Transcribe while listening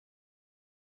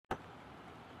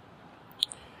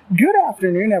Good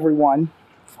afternoon, everyone.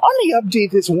 On the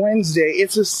update this Wednesday,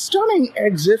 it's a stunning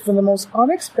exit from the most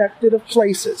unexpected of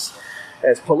places,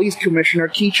 as Police Commissioner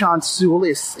Keechant Sewell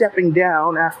is stepping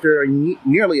down after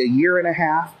nearly a year and a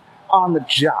half on the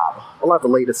job. We'll have the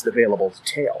latest available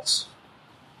details.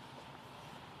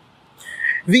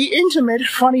 The intimate,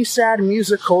 funny, sad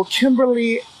musical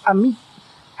Kimberly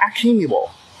Akimbo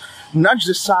nudged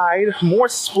aside more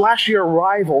splashier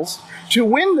rivals to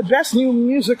win the Best New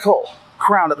Musical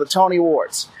crown at the Tony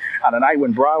Awards, on a night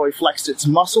when Broadway flexed its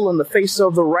muscle in the face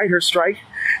of the writer's strike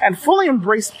and fully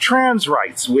embraced trans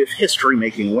rights with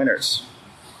history-making winners.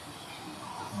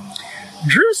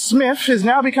 Drew Smith has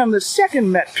now become the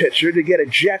second Met pitcher to get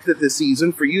ejected this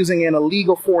season for using an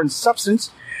illegal foreign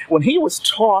substance when he was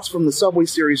tossed from the Subway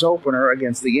Series opener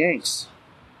against the Yanks.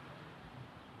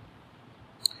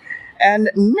 And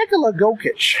Nikola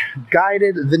Jokic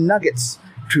guided the Nuggets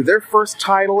to their first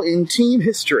title in team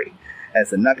history, as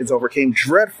the Nuggets overcame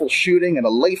dreadful shooting and a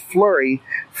late flurry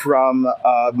from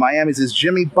Miami's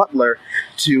Jimmy Butler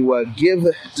to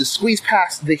squeeze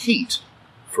past the Heat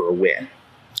for a win.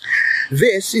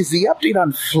 This is the update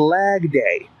on Flag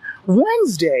Day,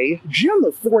 Wednesday, June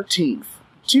the 14th,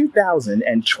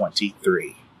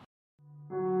 2023.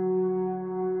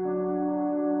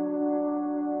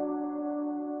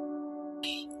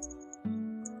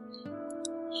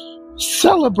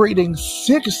 Celebrating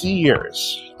 6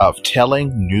 years of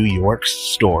telling New York's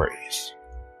stories.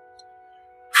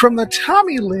 From the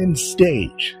Tommy Lynn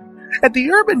stage at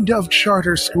the Urban Dove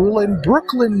Charter School in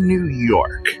Brooklyn, New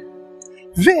York,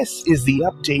 this is the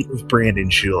update of Brandon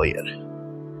Julian,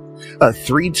 a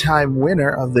 3-time winner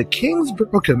of the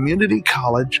Kingsborough Community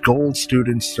College Gold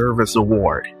Student Service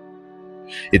Award.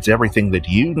 It's everything that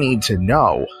you need to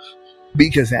know,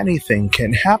 because anything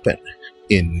can happen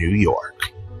in New York.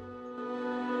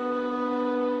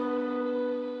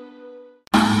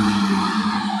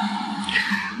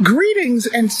 Greetings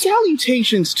and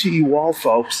salutations to you all,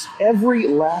 folks, every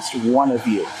last one of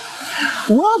you.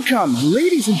 Welcome,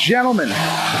 ladies and gentlemen,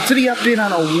 to the update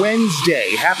on a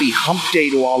Wednesday. Happy hump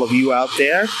day to all of you out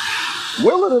there.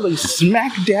 We're literally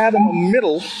smack dab in the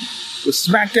middle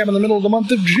of the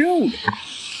month of June.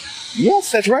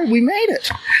 Yes, that's right, we made it.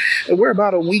 We're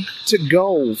about a week to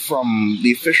go from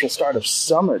the official start of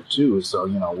summer, too, so,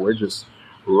 we're just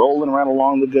rolling right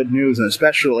along the good news, and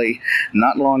especially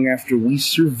not long after we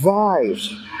survived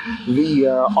the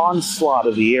onslaught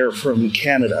of the air from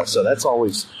Canada. So that's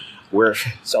always worth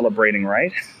celebrating,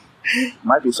 right?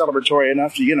 Might be celebratory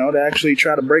enough to, to actually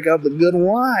try to break out the good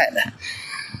wine.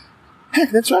 Heck,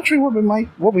 that's actually what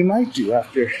we might do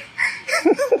after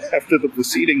after the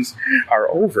proceedings are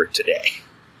over today.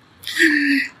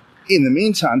 In the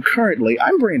meantime, currently,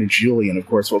 I'm Brandon Julian, of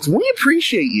course, folks. We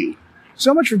appreciate you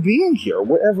so much for being here,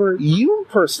 wherever you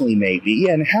personally may be,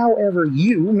 and however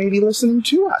you may be listening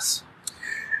to us.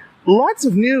 Lots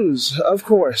of news, of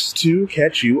course, to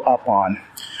catch you up on.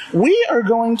 We are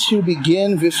going to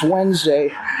begin this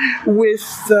Wednesday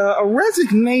with a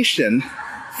resignation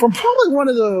from probably one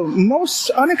of the most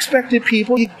unexpected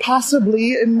people you could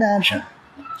possibly imagine.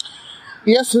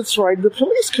 Yes, that's right, the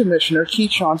police commissioner,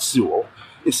 Keechant Sewell,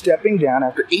 is stepping down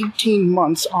after 18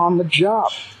 months on the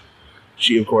job.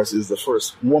 She, of course, is the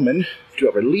first woman to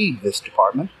ever lead this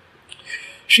department.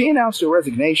 She announced her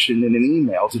resignation in an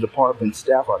email to department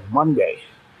staff on Monday,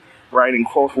 writing,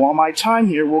 quote, "While my time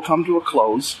here will come to a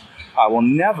close, I will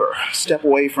never step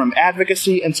away from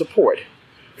advocacy and support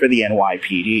for the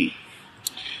NYPD."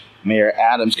 Mayor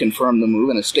Adams confirmed the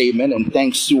move in a statement and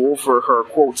thanked Sewell for her,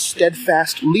 quote,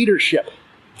 "steadfast leadership."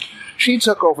 She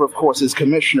took over, of course, as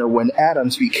commissioner when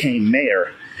Adams became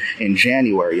mayor in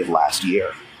January of last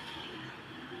year.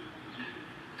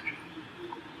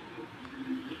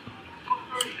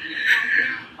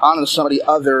 On to some of the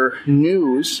other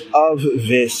news of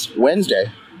this Wednesday.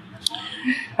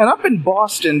 And up in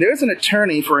Boston, there's an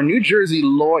attorney for a New Jersey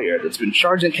lawyer that's been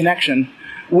charged in connection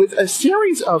with a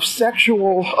series of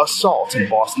sexual assaults in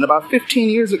Boston about 15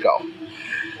 years ago.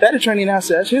 That attorney now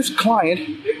says his client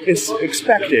is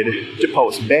expected to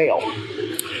post bail.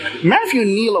 Matthew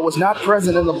Neela was not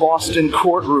present in the Boston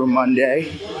courtroom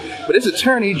Monday, but his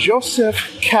attorney, Joseph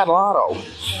Catalano,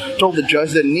 told the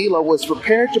judge that Neela was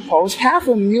prepared to post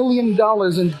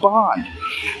 $500,000 in bond,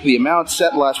 the amount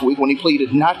set last week when he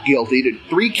pleaded not guilty to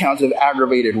 3 counts of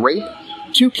aggravated rape,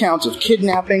 2 counts of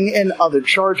kidnapping, and other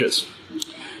charges.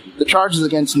 The charges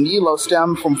against Neela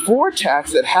stem from 4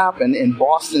 attacks that happened in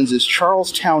Boston's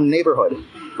Charlestown neighborhood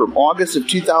from August of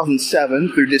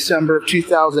 2007 through December of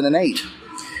 2008.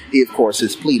 He, of course,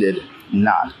 has pleaded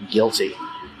not guilty.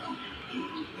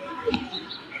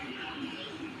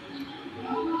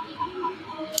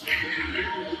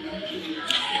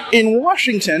 In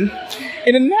Washington,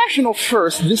 in a national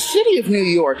first, the city of New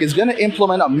York is going to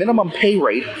implement a minimum pay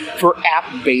rate for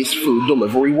app-based food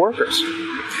delivery workers.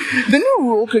 The new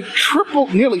rule could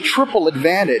nearly triple the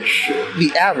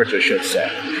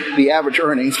average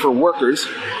earnings for workers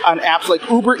on apps like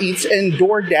Uber Eats and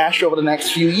DoorDash over the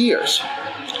next few years.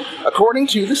 According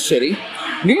to the city,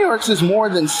 New York's more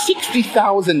than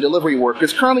 60,000 delivery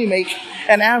workers currently make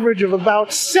an average of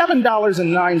about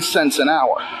 $7.09 an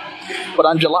hour. But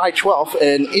on July 12th,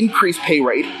 an increased pay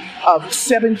rate of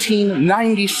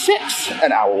 $17.96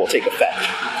 an hour will take effect.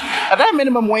 Now, that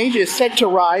minimum wage is set to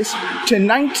rise to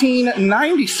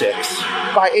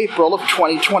 $19.96 by April of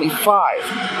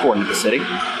 2025, according to the city.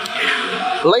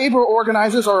 Labor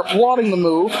organizers are applauding the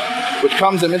move, which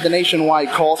comes amid the nationwide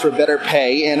calls for better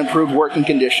pay and improved working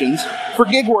conditions for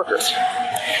gig workers.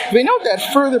 They note that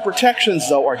further protections,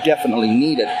 though, are definitely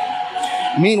needed.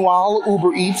 Meanwhile,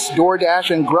 Uber Eats,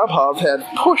 DoorDash, and Grubhub have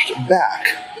pushed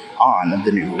back on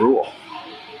the new rule.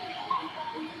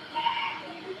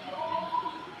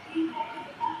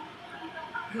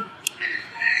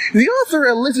 The author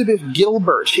Elizabeth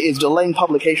Gilbert is delaying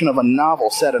publication of a novel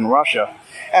set in Russia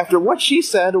after what she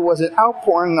said was an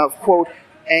outpouring of, quote,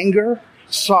 anger,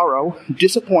 sorrow,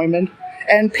 disappointment,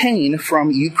 and pain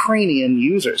from Ukrainian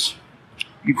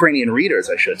readers,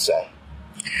 I should say.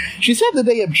 She said that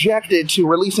they objected to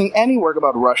releasing any work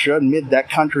about Russia amid that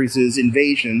country's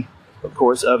invasion, of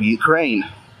course, of Ukraine.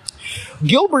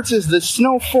 Gilbert says the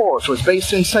Snow Forest was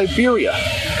based in Siberia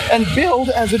and billed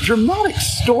as a dramatic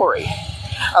story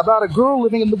about a girl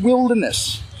living in the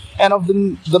wilderness and of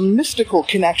the mystical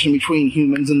connection between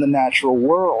humans and the natural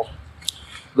world.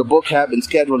 The book had been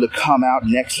scheduled to come out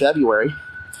next February.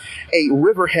 A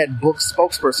Riverhead Books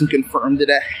spokesperson confirmed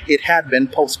that it had been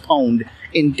postponed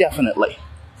indefinitely.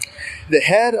 The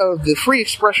head of the free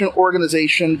expression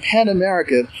organization PEN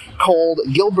America called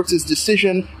Gilbert's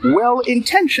decision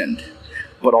well-intentioned,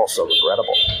 but also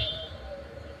regrettable.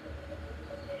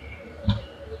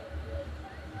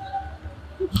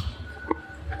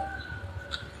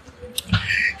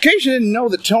 In case you didn't know,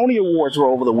 the Tony Awards were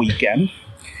over the weekend,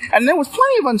 and there was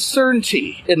plenty of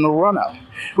uncertainty in the run-up,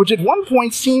 which at one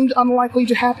point seemed unlikely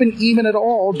to happen even at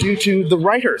all due to the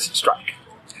writers' strike.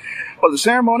 Well, the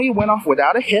ceremony went off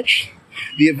without a hitch.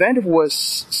 The event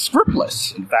was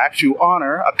scriptless, in fact, to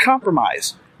honor a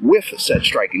compromise with said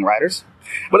striking writers.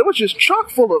 But it was just chock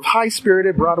full of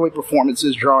high-spirited Broadway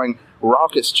performances, drawing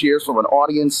raucous cheers from an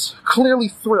audience clearly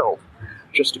thrilled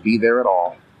just to be there at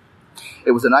all.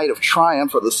 It was a night of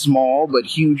triumph for the small but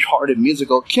huge-hearted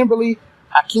musical Kimberly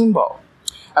Akimbo,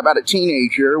 about a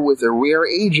teenager with a rare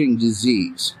aging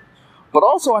disease, but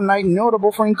also a night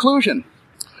notable for inclusion.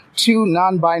 2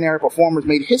 non-binary performers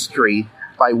made history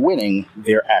by winning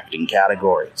their acting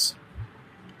categories.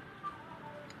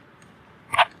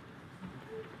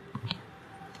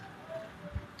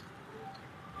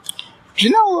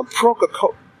 Janella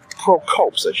Prokopes,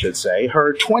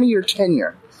 her 20-year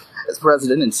tenure as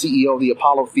president and CEO of the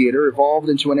Apollo Theater evolved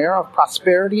into an era of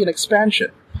prosperity and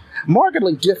expansion,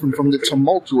 markedly different from the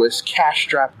tumultuous,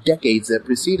 cash-strapped decades that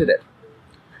preceded it.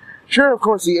 Sure, of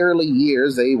course, the early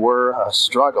years, they were a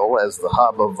struggle as the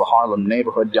hub of the Harlem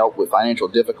neighborhood dealt with financial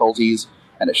difficulties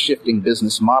and a shifting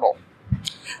business model.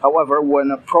 However,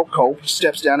 when Procope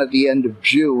steps down at the end of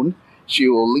June, she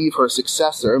will leave her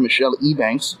successor, Michelle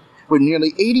Ebanks, with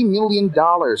nearly $80 million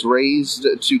raised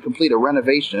to complete a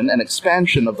renovation and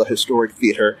expansion of the historic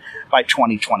theater by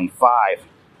 2025.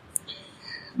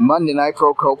 Monday night,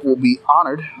 Procope will be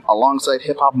honored alongside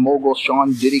hip-hop mogul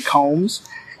Sean Diddy Combs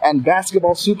and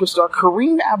basketball superstar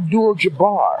Kareem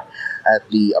Abdul-Jabbar at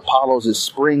the Apollo's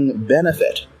spring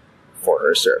benefit for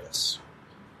her service.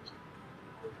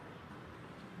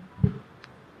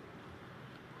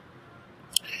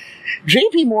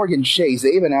 J.P. Morgan Chase,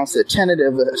 they've announced a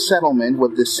tentative settlement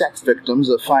with the sex victims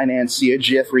of financier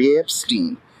Jeffrey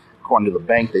Epstein, according to the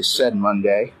bank. They said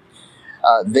Monday,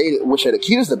 which had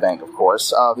accused the bank, of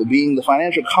course, of being the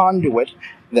financial conduit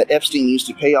that Epstein used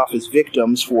to pay off his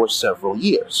victims for several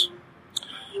years.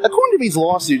 According to these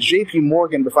lawsuits, J.P.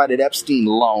 Morgan provided Epstein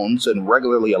loans and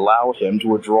regularly allowed him to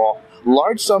withdraw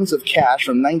large sums of cash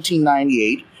from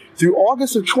 1998 through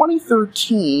August of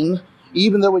 2013,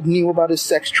 even though it knew about his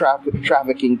sex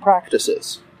trafficking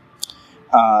practices.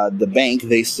 The bank,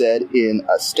 they said in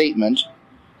a statement,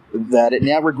 that it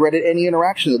now regretted any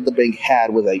interaction that the bank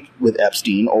had with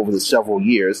Epstein over the several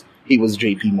years he was a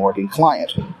J.P. Morgan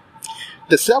client.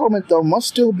 The settlement, though, must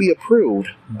still be approved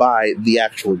by the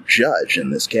actual judge in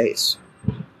this case.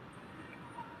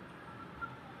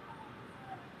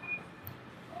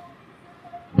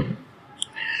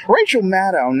 Rachel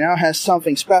Maddow now has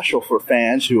something special for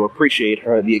fans who appreciate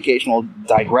the occasional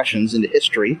digressions into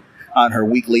history on her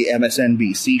weekly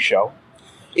MSNBC show.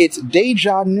 It's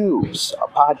Deja News, a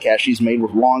podcast she's made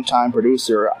with longtime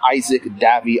producer Isaac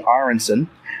Davy Aronson,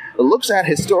 that looks at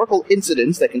historical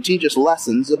incidents that can teach us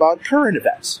lessons about current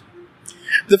events.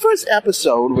 The first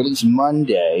episode, released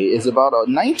Monday, is about a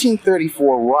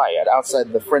 1934 riot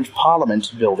outside the French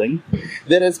Parliament building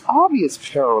that has obvious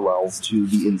parallels to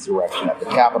the insurrection at the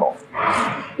Capitol.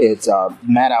 It's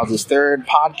Maddow's third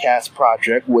podcast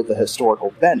project with a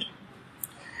historical bent.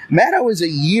 Maddow is a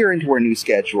year into her new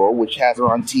schedule, which has her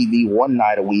on TV one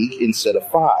night a week instead of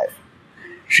 5.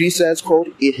 She says,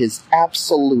 quote, "It has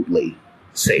absolutely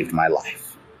saved my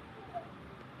life."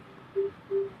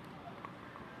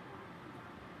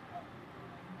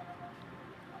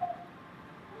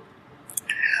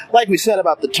 Like we said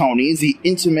about the Tonys, the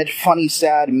intimate, funny,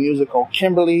 sad musical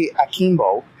Kimberly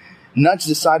Akimbo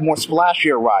nudged aside more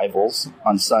splashier rivals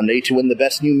on Sunday to win the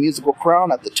Best New Musical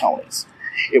crown at the Tonys.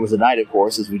 It was a night, of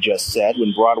course, as we just said,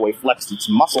 when Broadway flexed its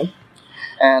muscle,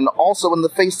 and also in the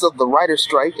face of the writer's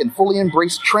strike and fully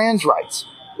embraced trans rights,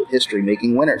 with history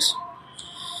making winners.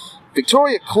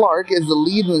 Victoria Clark, as the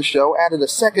lead in the show, added a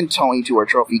second Tony to her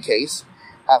trophy case,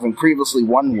 having previously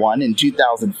won one in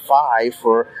 2005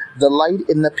 for The Light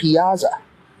in the Piazza.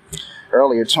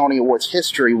 Earlier, Tony Awards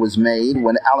history was made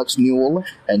when Alex Newell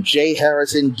and J.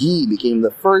 Harrison Ghee became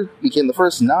the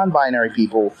first non-binary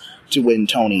people to win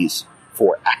Tonys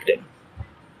for acting.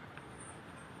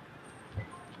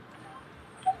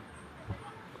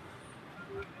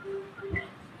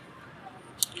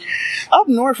 Up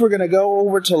north, we're going to go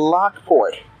over to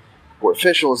Lockport, where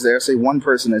officials there say one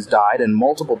person has died and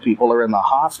multiple people are in the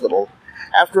hospital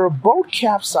after a boat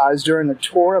capsized during a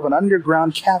tour of an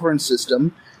underground cavern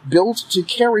system built to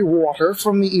carry water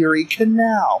from the Erie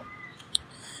Canal.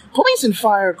 Police and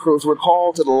fire crews were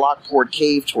called to the Lockport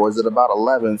cave tours at about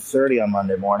 11:30 on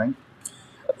Monday morning.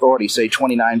 Authorities say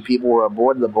 29 people were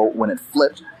aboard the boat when it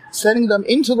flipped, sending them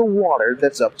into the water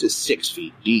that's up to 6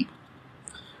 feet deep.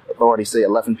 Authorities say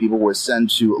 11 people were sent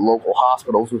to local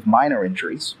hospitals with minor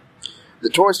injuries. The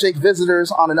tours take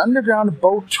visitors on an underground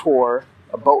boat tour,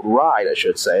 a boat ride, I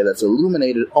should say, that's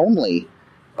illuminated only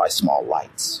by small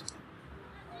lights.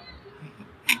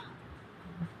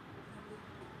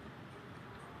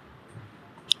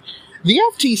 The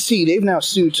FTC, they've now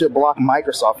sued to block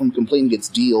Microsoft from completing its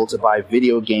deal to buy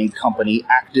video game company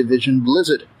Activision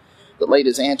Blizzard, the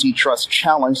latest antitrust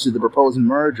challenge to the proposed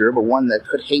merger, but one that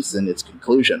could hasten its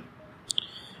conclusion.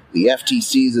 The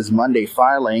FTC's Monday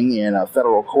filing in a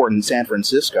federal court in San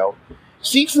Francisco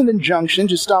seeks an injunction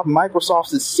to stop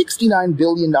Microsoft's $69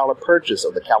 billion purchase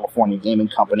of the California gaming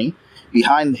company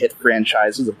behind the hit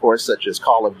franchises, of course, such as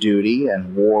Call of Duty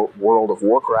and World of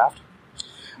Warcraft.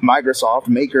 Microsoft,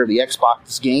 maker of the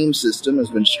Xbox game system, has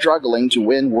been struggling to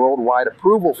win worldwide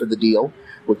approval for the deal,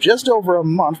 with just over a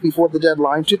month before the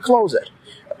deadline to close it,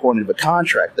 according to the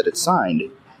contract that it signed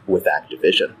with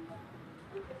Activision.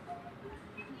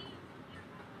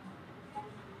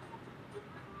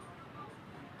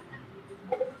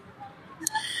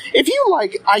 If you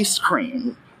like ice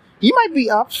cream, you might be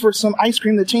up for some ice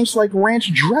cream that tastes like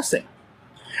ranch dressing,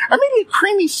 or maybe a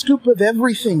creamy scoop of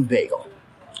everything bagel.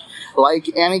 Like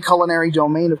any culinary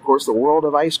domain, of course, the world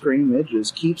of ice cream, it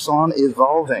just keeps on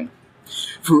evolving.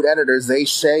 Food editors, they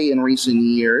say in recent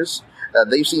years,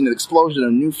 they've seen an explosion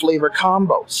of new flavor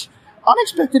combos,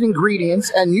 unexpected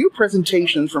ingredients, and new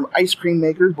presentations from ice cream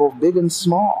makers, both big and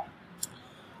small.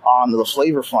 On the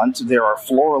flavor front, there are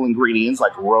floral ingredients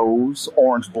like rose,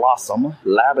 orange blossom,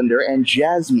 lavender, and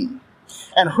jasmine,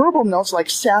 and herbal notes like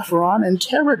saffron and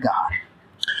tarragon.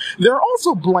 There are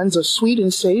also blends of sweet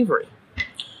and savory.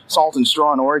 Salt and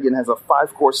Straw in Oregon has a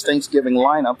 5-course Thanksgiving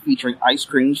lineup featuring ice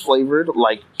creams flavored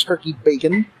like turkey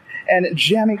bacon and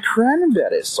jammy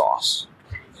cranberry sauce.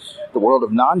 The world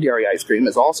of non-dairy ice cream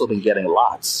has also been getting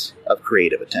lots of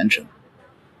creative attention.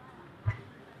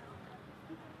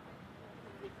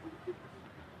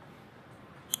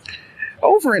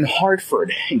 Over in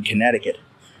Hartford, in Connecticut,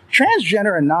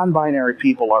 transgender and non-binary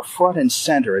people are front and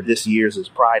center at this year's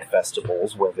Pride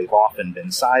festivals, where they've often been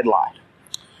sidelined.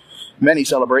 Many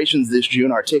celebrations this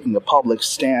June are taking a public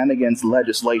stand against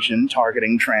legislation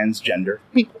targeting transgender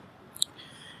people.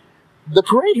 The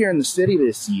parade here in the city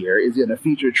this year is going to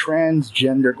feature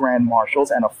transgender grand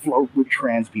marshals and a float with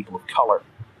trans people of color.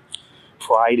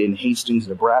 Pride in Hastings,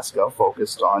 Nebraska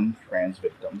focused on trans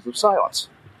victims of silence.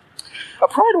 A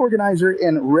Pride organizer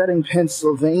in Reading,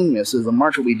 Pennsylvania says the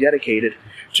march will be dedicated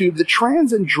to the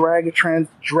trans and drag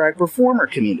performer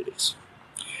communities.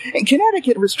 In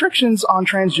Connecticut, restrictions on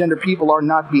transgender people are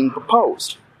not being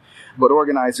proposed. but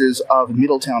organizers of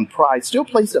Middletown Pride still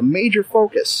placed a major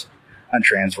focus on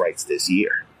trans rights this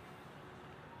year.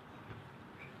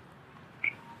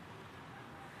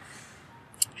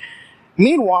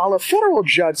 Meanwhile, a federal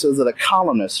judge says that a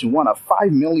columnist who won a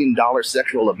 $5 million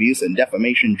sexual abuse and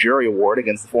defamation jury award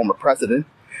against the former president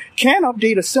can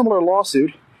update a similar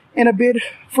lawsuit in a bid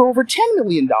for over $10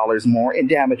 million more in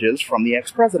damages from the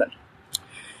ex-president.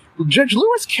 Judge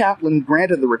Lewis Kaplan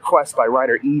granted the request by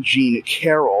writer E. Jean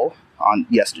Carroll on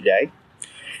yesterday.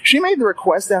 She made the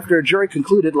request after a jury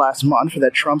concluded last month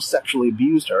that Trump sexually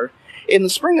abused her in the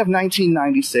spring of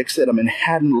 1996 at a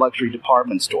Manhattan luxury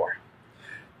department store.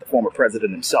 The former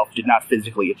president himself did not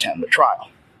physically attend the trial.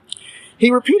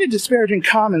 He repeated disparaging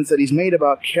comments that he's made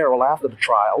about Carroll after the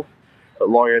trial. The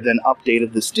lawyer then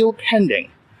updated the still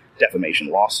pending defamation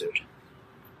lawsuit.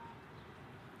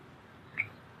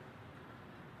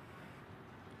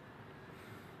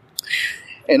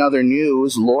 In other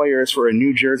news, lawyers for a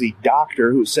New Jersey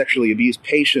doctor who sexually abused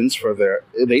patients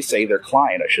they say their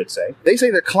client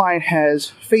has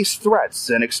faced threats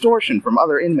and extortion from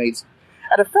other inmates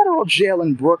at a federal jail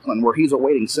in Brooklyn where he's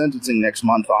awaiting sentencing next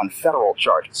month on federal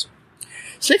charges.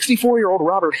 64-year-old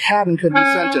Robert Haddon could be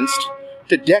sentenced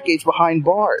to decades behind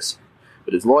bars,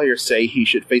 but his lawyers say he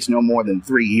should face no more than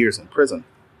 3 years in prison.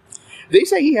 They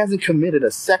say he hasn't committed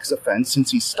a sex offense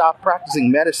since he stopped practicing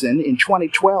medicine in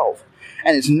 2012,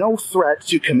 and is no threat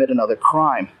to commit another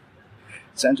crime.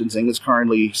 Sentencing is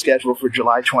currently scheduled for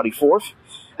July 24th,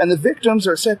 and the victims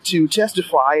are set to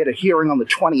testify at a hearing on the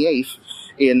 28th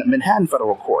in Manhattan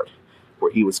Federal Court,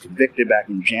 where he was convicted back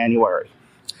in January.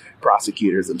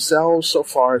 Prosecutors themselves, so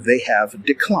far, they have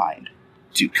declined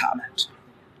to comment.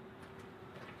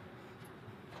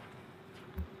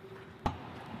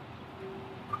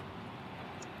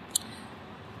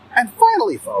 And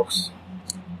finally, folks,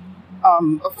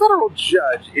 a federal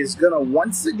judge is going to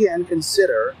once again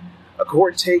consider a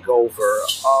court takeover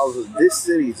of this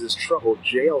city's troubled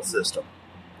jail system.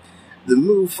 The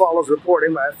move follows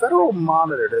reporting by a federal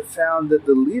monitor that found that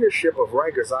the leadership of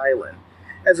Rikers Island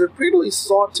has repeatedly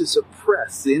sought to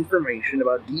suppress the information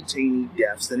about detainee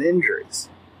deaths and injuries.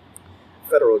 A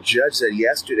federal judge said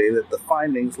yesterday that the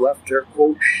findings left her,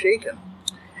 quote, shaken,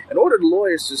 and ordered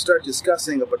lawyers to start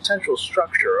discussing a potential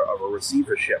structure of a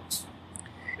receivership.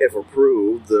 If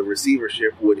approved, the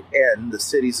receivership would end the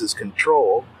city's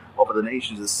control over the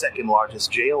nation's second-largest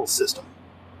jail system.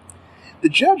 The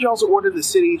judge also ordered the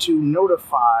city to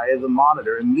notify the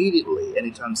monitor immediately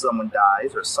anytime someone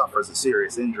dies or suffers a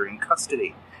serious injury in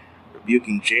custody,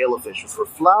 rebuking jail officials for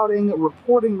flouting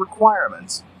reporting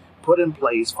requirements put in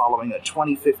place following a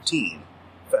 2015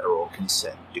 federal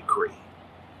consent decree.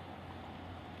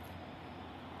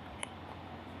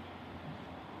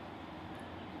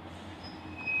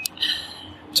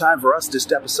 Time for us to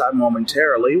step aside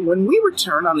momentarily. When we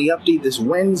return on the update this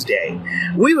Wednesday,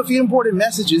 we have a few important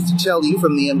messages to tell you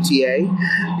from the MTA.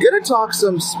 Gonna talk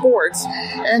some sports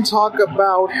and talk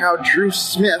about how Drew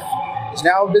Smith has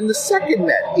now been the second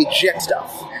Met eject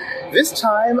stuff, this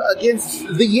time against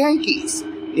the Yankees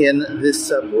in this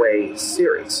Subway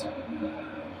series.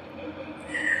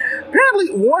 Apparently,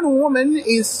 one woman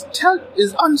is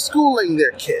unschooling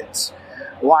their kids.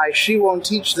 Why she won't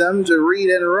teach them to read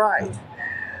and write.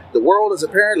 The world is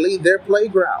apparently their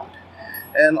playground,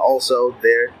 and also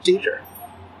their teacher.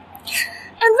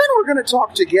 And then we're going to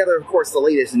talk together, of course, the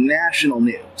latest national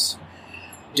news.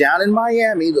 Down in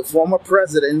Miami, the former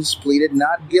president pleaded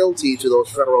not guilty to those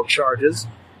federal charges,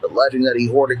 alleging that he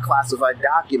hoarded classified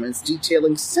documents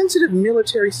detailing sensitive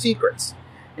military secrets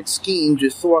and schemed to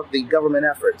thwart the government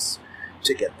efforts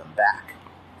to get them back.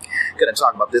 Going to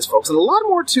talk about this, folks, and a lot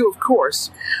more, too, of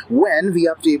course, when the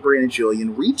Update Brandon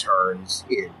Julian returns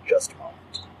in just a moment.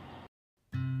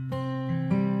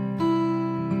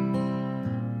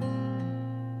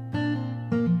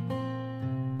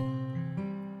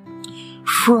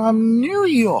 From New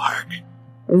York,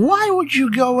 why would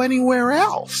you go anywhere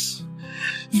else?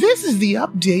 This is the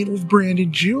Update with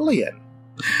Brandon Julian,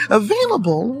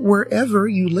 available wherever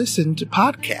you listen to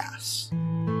podcasts.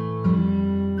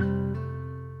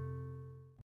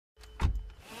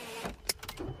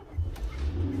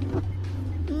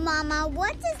 Mama,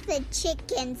 what does the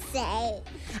chicken say?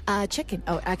 Chicken.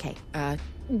 Oh, okay.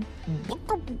 When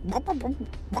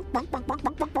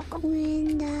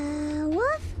the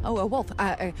wolf? Oh, a wolf.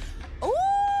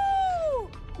 Ooh!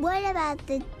 What about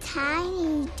the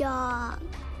tiny dog?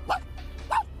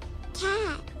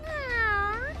 Cat?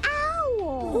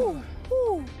 Owl?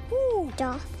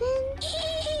 Dolphin?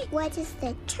 What does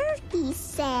the turkey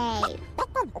say?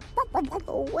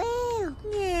 Whale?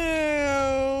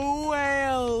 Yeah,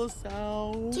 whale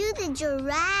sound. Do the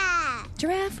giraffe?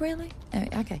 Giraffe, really?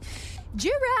 Okay.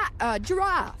 Giraffe.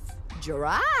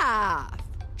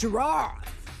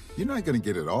 You're not going to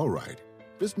get it all right.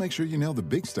 Just make sure you nail the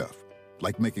big stuff,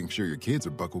 like making sure your kids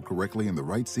are buckled correctly in the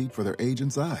right seat for their age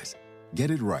and size. Get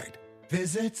it right.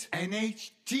 Visit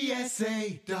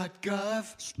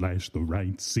NHTSA.gov/the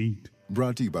right seat.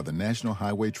 Brought to you by the National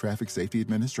Highway Traffic Safety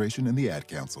Administration and the Ad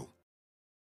Council.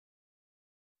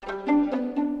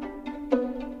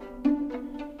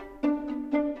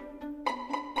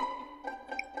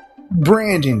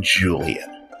 Brandon Julian.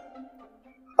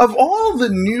 Of all the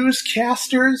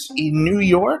newscasters in New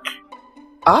York,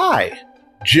 I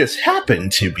just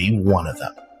happen to be one of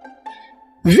them.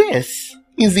 This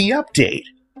is the update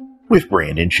with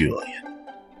Brandon Julian.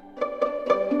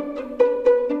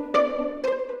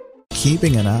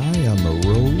 Keeping an eye on the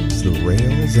roads, the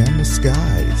rails, and the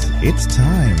skies, it's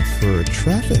time for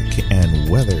traffic and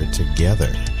weather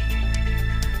together.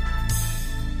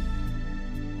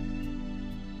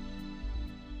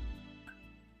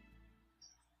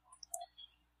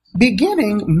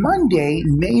 Beginning Monday,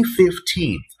 May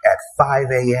 15th at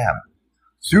 5 a.m.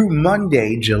 through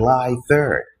Monday, July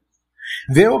 3rd,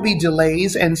 there will be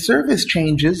delays and service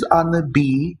changes on the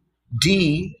B,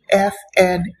 D, F,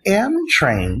 and M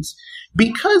trains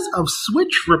because of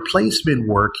switch replacement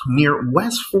work near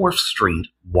West 4th Street,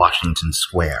 Washington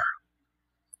Square.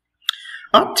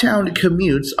 Uptown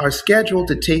commutes are scheduled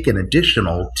to take an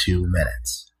additional 2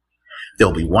 minutes.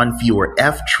 There'll be one fewer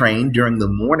F train during the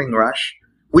morning rush,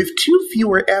 with 2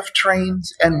 fewer F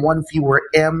trains and 1 fewer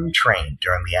M train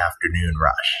during the afternoon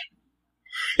rush.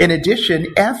 In addition,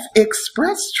 F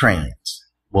Express trains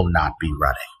will not be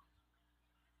running.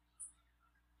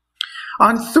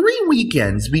 On 3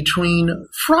 weekends between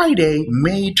Friday,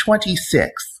 May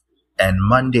 26th and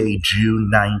Monday,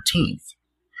 June 19th,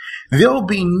 there'll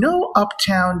be no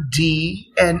Uptown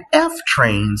D and F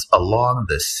trains along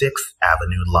the 6th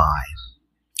Avenue line.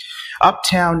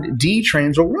 Uptown D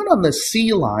trains will run on the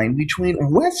C line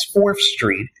between West 4th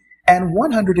Street and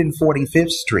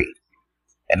 145th Street.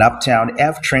 And Uptown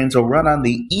F trains will run on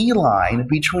the E line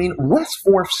between West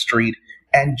 4th Street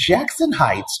and Jackson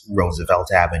Heights,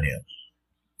 Roosevelt Avenue.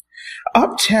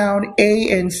 Uptown A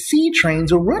and C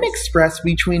trains will run express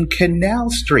between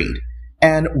Canal Street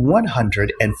and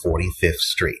 145th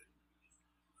Street.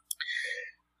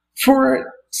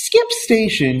 For skip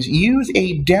stations, use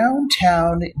a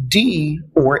downtown D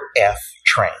or F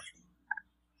train.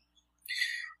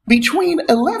 Between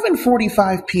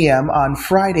 11:45 p.m. on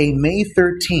Friday, May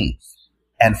 13th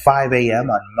and 5 a.m.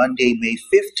 on Monday, May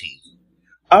 15th,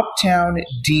 Uptown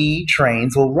D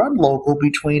trains will run local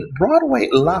between Broadway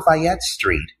Lafayette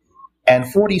Street and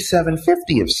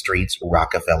 4750th Street's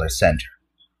Rockefeller Center.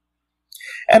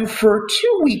 And for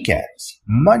 2 weekends,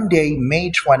 Monday,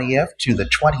 May 20th to the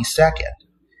 22nd,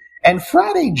 and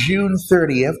Friday, June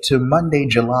 30th to Monday,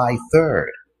 July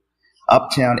 3rd,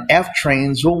 Uptown F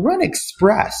trains will run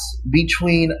express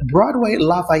between Broadway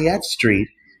Lafayette Street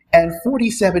and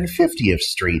 4750th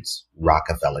Street's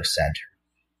Rockefeller Center.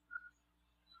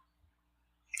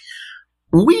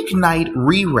 Weeknight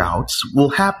reroutes will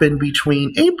happen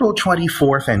between April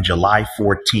 24th and July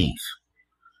 14th.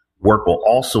 Work will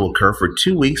also occur for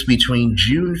 2 weeks between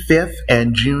June 5th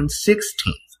and June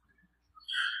 16th.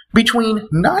 Between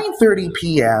 9:30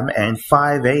 p.m. and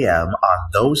 5 a.m. on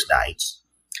those nights,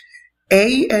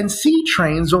 A and C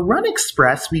trains will run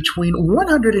express between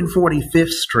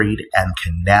 145th Street and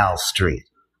Canal Street.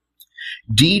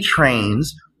 D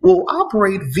trains will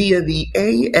operate via the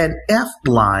A and F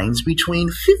lines between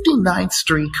 59th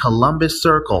Street, Columbus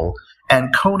Circle,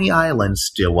 and Coney Island,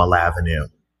 Stillwell Avenue.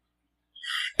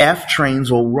 F trains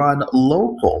will run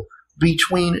local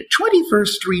between 21st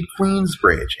Street,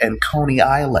 Queensbridge, and Coney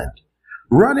Island,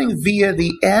 running via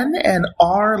the N and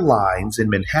R lines in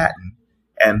Manhattan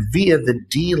and via the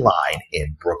D line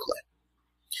in Brooklyn.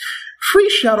 Free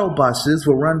shuttle buses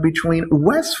will run between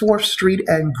West 4th Street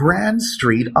and Grand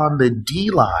Street on the D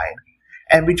line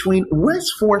and between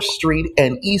West 4th Street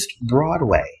and East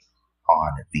Broadway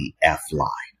on the F line.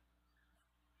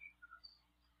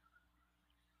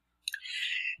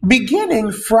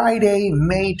 Beginning Friday,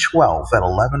 May 12th at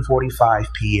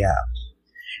 11:45 p.m.,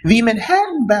 the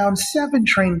Manhattan-bound 7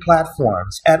 train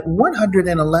platforms at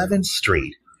 111th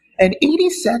Street and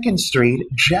 82nd Street,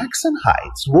 Jackson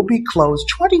Heights, will be closed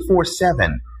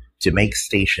 24/7 to make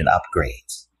station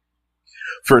upgrades.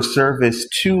 For service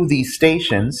to these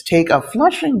stations, take a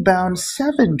Flushing-bound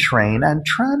 7 train and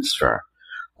transfer,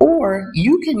 or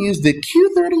you can use the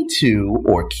Q32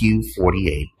 or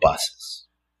Q48 buses.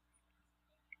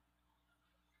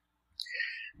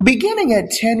 Beginning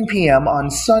at 10 p.m. on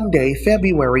Sunday,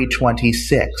 February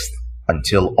 26th,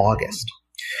 until August.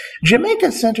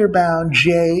 Jamaica Center-bound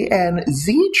J and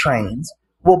Z trains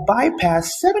will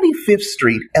bypass 75th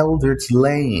Street Elderts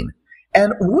Lane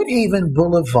and Woodhaven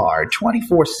Boulevard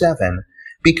 24/7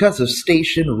 because of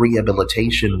station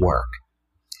rehabilitation work.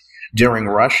 During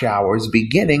rush hours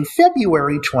beginning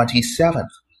February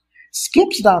 27th,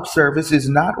 skip-stop service is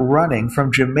not running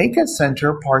from Jamaica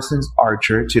Center Parsons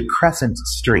Archer to Crescent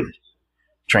Street.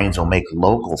 Trains will make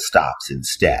local stops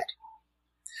instead.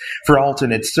 For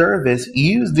alternate service,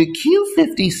 use the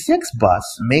Q56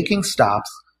 bus making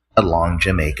stops along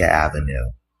Jamaica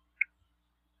Avenue.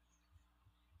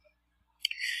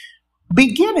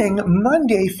 Beginning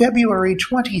Monday, February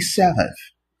 27th,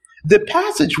 the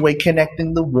passageway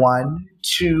connecting the 1,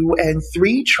 2, and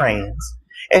 3 trains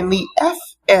and the F,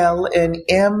 L, and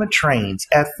M trains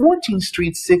at 14th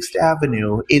Street 6th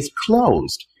Avenue is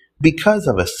closed because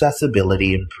of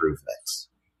accessibility improvements.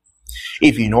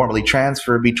 If you normally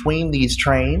transfer between these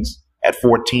trains at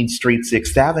 14th Street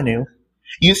 6th Avenue,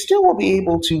 you still will be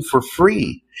able to for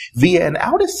free via an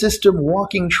out-of-system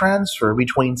walking transfer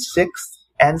between 6th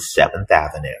and 7th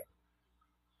Avenue.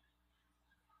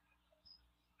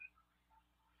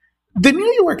 The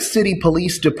New York City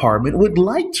Police Department would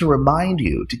like to remind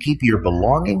you to keep your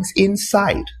belongings in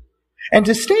sight and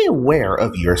to stay aware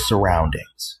of your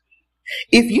surroundings.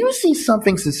 If you see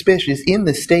something suspicious in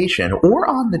the station or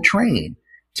on the train,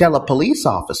 tell a police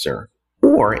officer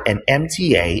or an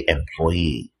MTA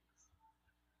employee.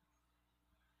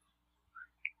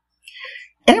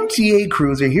 MTA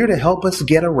crews are here to help us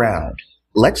get around.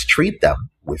 Let's treat them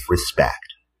with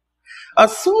respect.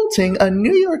 Assaulting a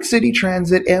New York City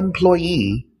Transit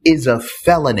employee is a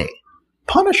felony,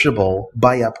 punishable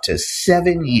by up to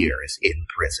 7 years in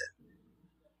prison.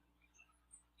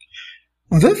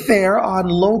 The fare on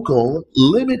local,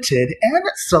 limited, and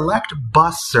select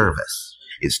bus service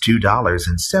is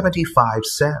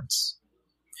 $2.75.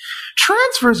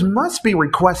 Transfers must be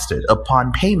requested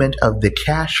upon payment of the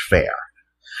cash fare.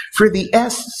 For the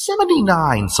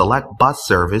S79 select bus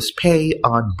service, pay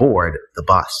on board the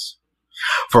bus.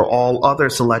 For all other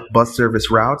select bus service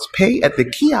routes, pay at the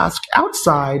kiosk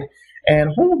outside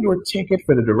and hold your ticket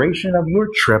for the duration of your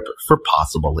trip for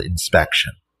possible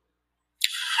inspection.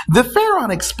 The fare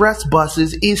on express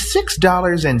buses is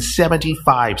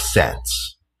 $6.75.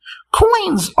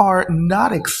 Coins are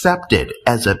not accepted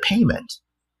as a payment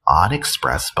on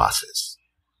express buses.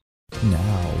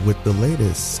 Now, with the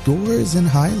latest scores and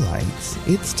highlights,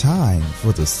 it's time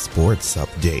for the Sports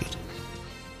Update.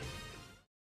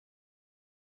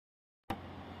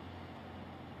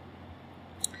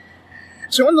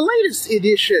 So in the latest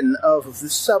edition of the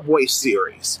Subway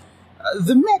Series,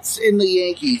 the Mets and the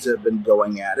Yankees have been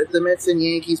going at it. The Mets and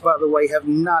Yankees, by the way, have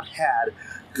not had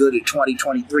good at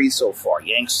 2023 so far.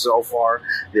 Yanks so far,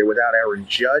 they're without Aaron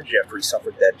Judge after he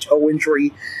suffered that toe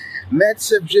injury. Mets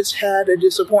have just had a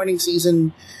disappointing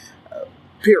season,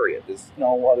 period. There's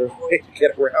no other way to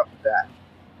get around that.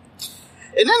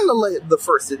 And then the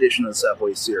first edition of the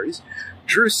Subway Series,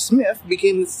 Drew Smith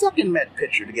became the second Met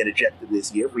pitcher to get ejected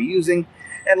this year for using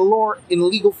an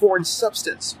illegal foreign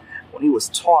substance when he was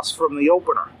tossed from the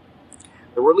opener.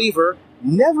 The reliever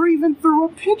never even threw a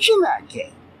pitch in that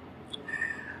game.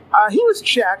 He was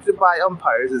checked by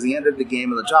umpires as he entered the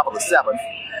game in the top of the 7th.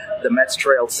 The Mets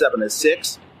trailed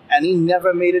 7-6, and he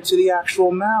never made it to the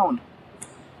actual mound.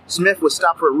 Smith was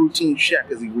stopped for a routine check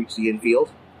as he reached the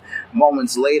infield.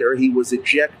 Moments later, he was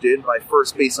ejected by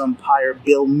first base umpire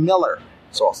Bill Miller,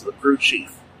 who's also the crew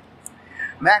chief.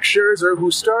 Max Scherzer,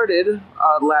 who started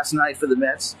last night for the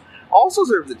Mets, also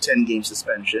served a 10-game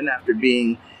suspension after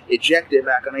being ejected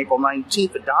back on April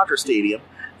 19th at Dodger Stadium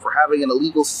for having an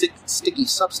illegal sticky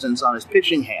substance on his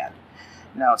pitching hand.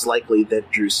 Now it's likely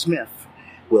that Drew Smith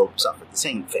will suffer the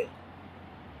same fate.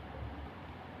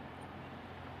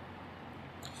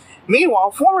 Meanwhile,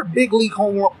 former big league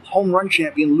home run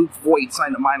champion Luke Voit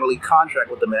signed a minor league contract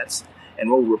with the Mets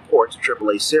and will report to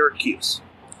AAA Syracuse.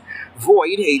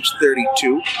 Voit, age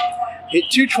 32, hit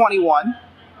 .221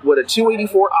 with a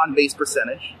 .284 on-base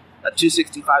percentage, a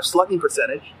 .265 slugging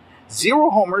percentage, 0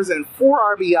 homers, and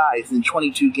 4 RBIs in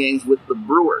 22 games with the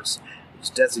Brewers,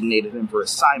 which designated him for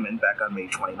assignment back on May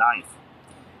 29th.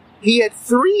 He had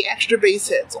 3 extra base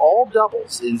hits, all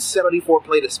doubles, in 74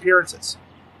 plate appearances.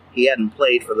 He hadn't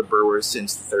played for the Brewers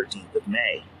since the 13th of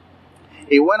May.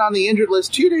 He went on the injured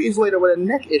list 2 days later with a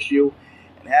neck issue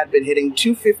and had been hitting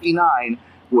 .259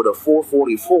 with a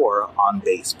 .444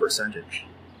 on-base percentage.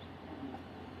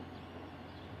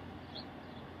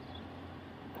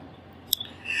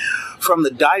 From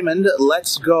the diamond,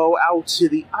 let's go out to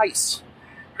the ice.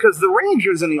 Because the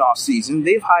Rangers in the offseason,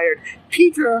 they've hired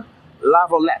Peter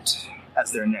Laviolette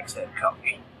as their next head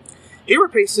coach. He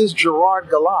replaces Gerard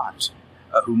Gallant,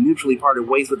 who mutually parted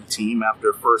ways with the team after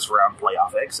a first-round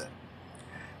playoff exit.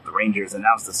 The Rangers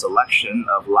announced the selection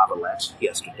of Lavalette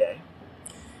yesterday.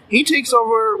 He takes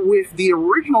over with the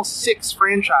original 6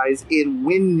 franchise in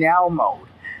win-now mode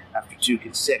after 2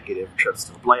 consecutive trips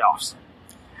to the playoffs.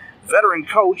 The veteran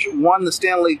coach won the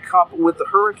Stanley Cup with the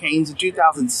Hurricanes in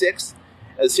 2006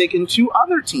 and has taken 2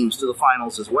 other teams to the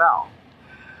finals as well.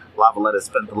 Lavalette has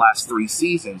spent the last 3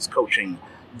 seasons coaching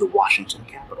the Washington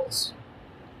Capitals.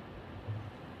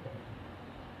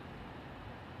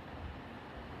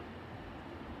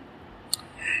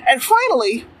 And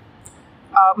finally,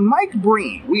 Mike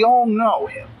Breen. We all know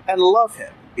him and love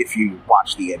him if you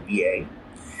watch the NBA.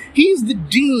 He's the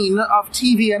dean of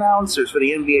TV announcers for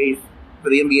the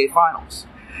NBA Finals,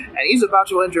 and he's about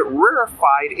to enter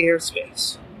rarefied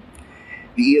airspace.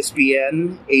 The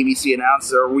ESPN ABC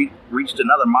announcer reached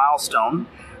another milestone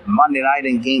Monday night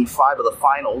in Game 5 of the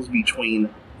Finals between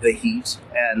the Heat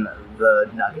and the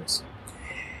Nuggets.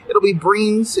 It was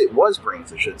Breen's,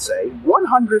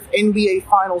 100th NBA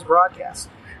Finals broadcast,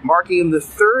 marking him the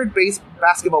third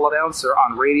basketball announcer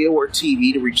on radio or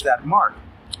TV to reach that mark.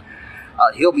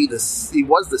 He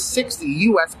was the 6th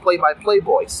U.S. play-by-play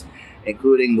voice,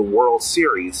 including the World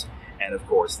Series and, of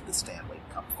course, the Stanley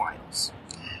Cup Finals.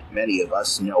 Many of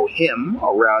us know him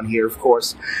around here, of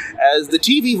course, as the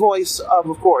TV voice of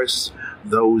course,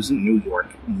 those New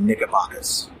York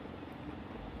Knickerbockers.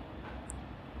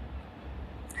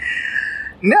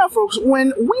 Now, folks,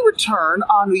 when we return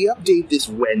on the update this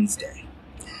Wednesday,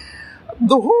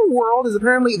 the whole world is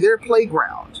apparently their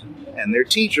playground, and their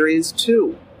teacher is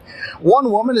too.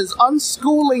 One woman is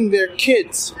unschooling their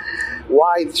kids.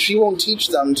 Why she won't teach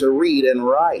them to read and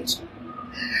write.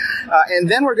 And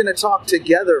then we're going to talk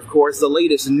together, of course, the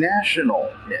latest national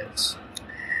news.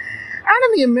 Out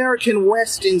in the American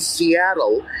West in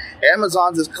Seattle,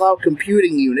 Amazon's cloud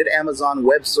computing unit, Amazon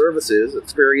Web Services,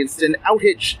 experienced an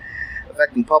outage,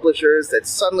 affecting publishers that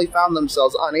suddenly found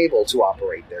themselves unable to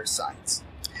operate their sites.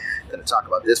 Going to talk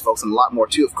about this, folks, and a lot more,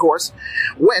 too, of course,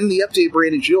 when the Update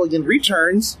Brandon Julien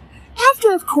returns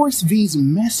after, of course, these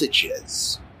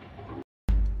messages.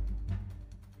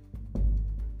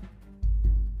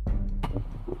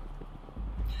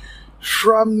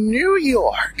 From New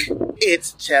York,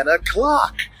 it's 10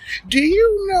 o'clock. Do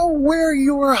you know where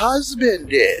your husband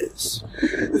is?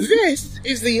 This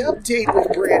is the Update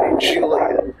with Brandon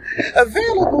Julien,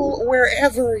 available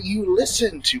wherever you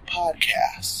listen to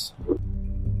podcasts.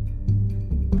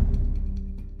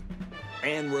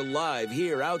 And we're live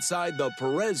here outside the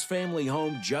Perez family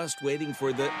home, just waiting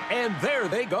for and there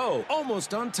they go.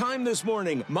 Almost on time this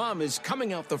morning. Mom is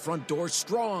coming out the front door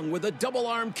strong with a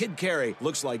double-arm kid carry.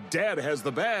 Looks like Dad has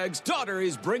the bags. Daughter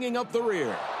is bringing up the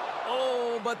rear.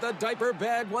 Oh, but the diaper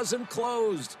bag wasn't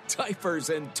closed. Diapers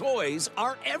and toys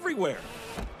are everywhere.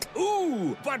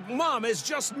 Ooh, but Mom has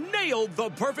just nailed the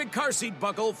perfect car seat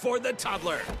buckle for the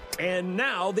toddler. And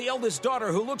now the eldest daughter,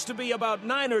 who looks to be about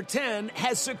 9 or 10,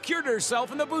 has secured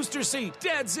herself in the booster seat.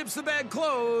 Dad zips the bag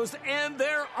closed, and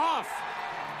they're off.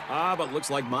 But looks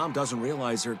like Mom doesn't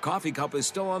realize her coffee cup is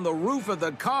still on the roof of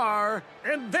the car.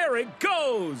 And there it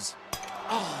goes.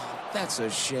 Oh, that's a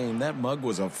shame. That mug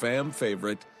was a fam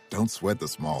favorite. Don't sweat the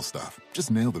small stuff.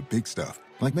 Just nail the big stuff.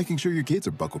 Like making sure your kids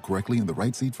are buckled correctly in the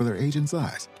right seat for their age and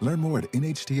size. Learn more at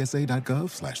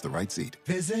nhtsa.gov/the right seat.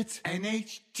 Visit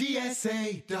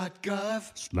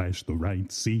nhtsa.gov/the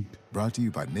right seat. Brought to you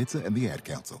by NHTSA and the Ad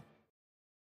Council.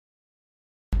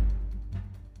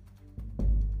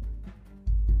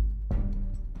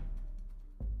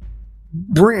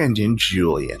 Brandon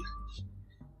Julien.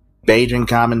 Beijing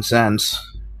common sense.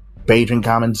 Beijing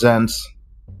common sense.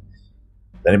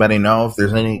 Anybody know if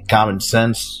there's any common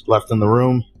sense left in the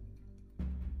room?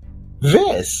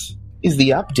 This is the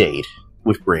Update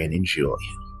with Brandon Julien.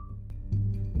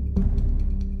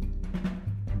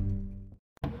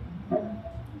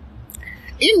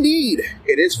 Indeed,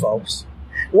 it is, folks.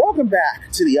 Welcome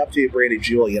back to the Update with Brandon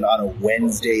Julien on a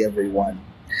Wednesday, everyone.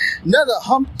 Another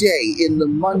hump day in the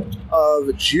month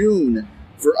of June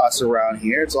for us around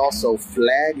here. It's also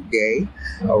Flag Day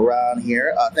around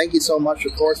here. Thank you so much,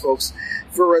 of course, folks,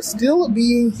 for still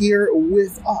being here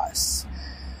with us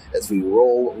as we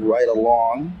roll right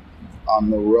along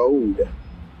on the road.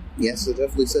 Yes, I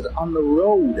definitely said on the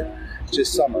road to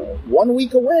summer. 1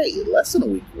 week away, less than a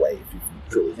week away, if you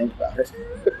truly think about it.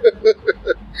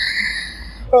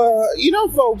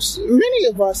 Folks, many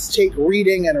of us take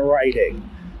reading and writing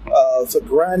for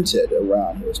granted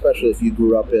around here, especially if you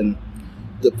grew up in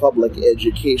the public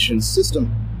education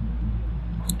system.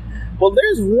 Well,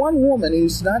 there's one woman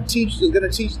who's not teaching their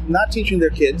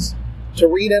kids to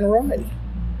read and write.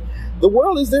 The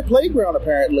world is their playground,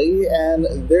 apparently,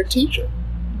 and their teacher.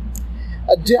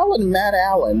 Adele and Matt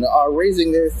Allen are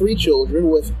raising their 3 children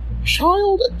with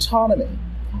child autonomy,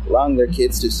 allowing their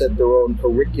kids to set their own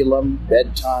curriculum,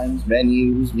 bedtimes,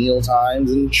 menus, meal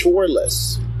times, and chore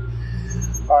lists.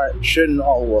 Shouldn't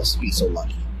all of us be so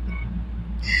lucky?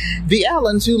 The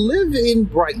Allens, who live in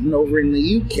Brighton over in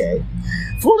the UK,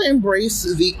 fully embrace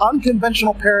the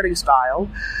unconventional parenting style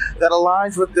that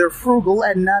aligns with their frugal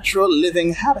and natural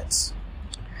living habits.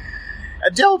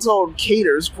 Adele told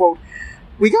Caters, quote,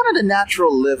 "We got into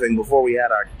natural living before we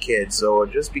had our kids, so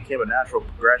it just became a natural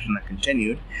progression that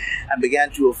continued and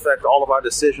began to affect all of our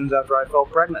decisions after I fell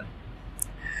pregnant."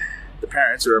 The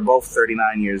parents, who are both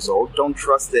 39 years old, don't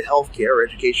trust the healthcare or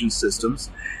education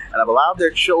systems and have allowed their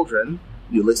children,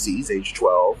 Ulysses, age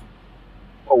 12,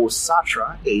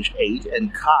 Osatra, age 8,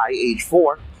 and Kai, age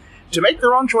 4, to make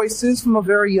their own choices from a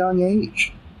very young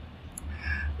age.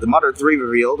 The mother of 3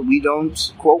 revealed, "We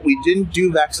didn't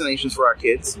do vaccinations for our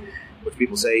kids," which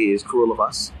people say is cruel of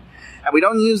us, "and we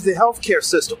don't use the healthcare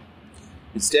system.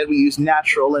 Instead, we use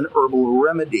natural and herbal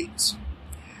remedies."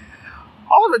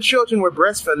 All of the children were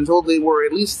breastfed until they were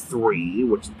at least 3,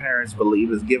 which the parents believe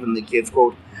has given the kids,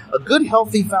 quote, "a good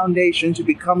healthy foundation to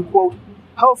become, quote,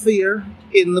 healthier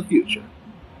in the future."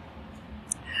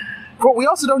 Quote, "We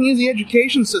also don't use the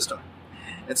education system.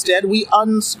 Instead, we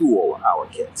unschool our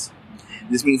kids.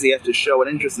 This means they have to show an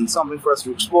interest in something for us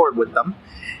to explore it with them,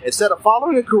 instead of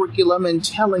following a curriculum and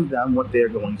telling them what they're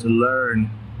going to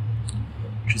learn."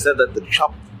 She said that the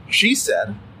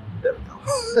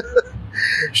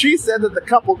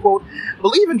couple, quote,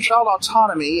 "believe in child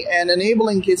autonomy and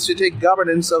enabling kids to take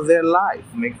governance of their life,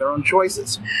 make their own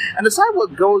choices, and decide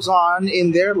what goes on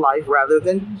in their life rather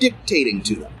than dictating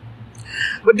to them."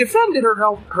 But defended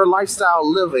her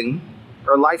lifestyle,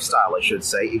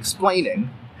 explaining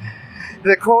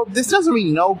that, quote, "this doesn't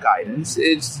mean no guidance,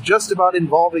 it's just about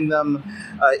involving them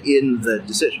in the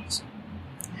decisions."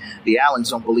 The Allens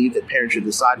don't believe that parents should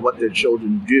decide what their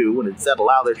children do, and instead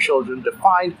allow their children to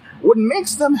find what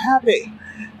makes them happy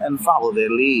and follow their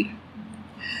lead.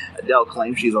 Adele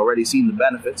claims she's already seen the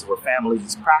benefits of her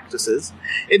family's practices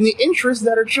in the interest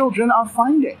that her children are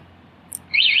finding.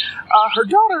 Her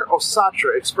daughter,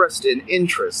 Osatra, expressed an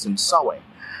interest in sewing,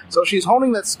 so she's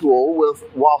honing that school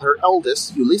while her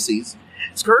eldest, Ulysses,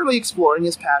 is currently exploring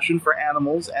his passion for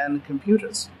animals and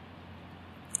computers.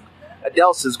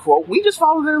 Adele says, quote, "We just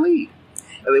follow their lead.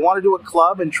 If they want to do a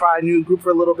club and try a new group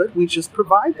for a little bit, we just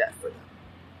provide that for them."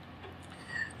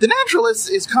 The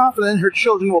naturalist is confident her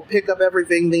children will pick up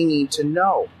everything they need to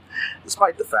know,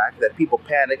 despite the fact that people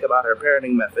panic about her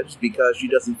parenting methods because she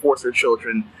doesn't force her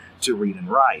children to read and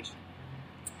write.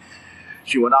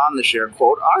 She went on to share,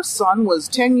 quote, "Our son was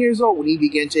 10 years old when he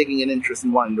began taking an interest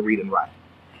in wanting to read and write.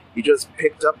 He just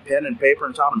picked up pen and paper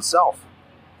and taught himself.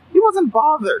 He wasn't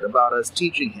bothered about us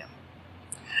teaching him.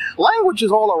 Language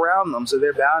is all around them, so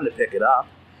they're bound to pick it up.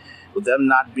 With them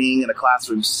not being in a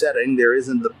classroom setting, there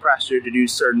isn't the pressure to do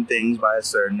certain things by a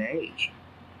certain age."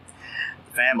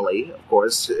 The family, of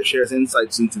course, shares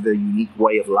insights into their unique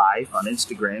way of life on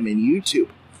Instagram and YouTube,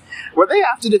 where they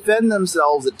have to defend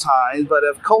themselves at times, but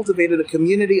have cultivated a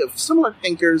community of similar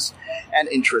thinkers and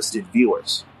interested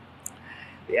viewers.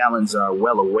 The Allens are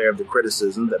well aware of the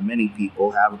criticism that many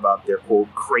people have about their, quote,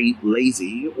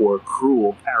 lazy or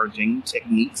cruel parenting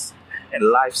techniques and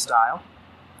lifestyle.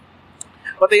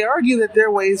 But they argue that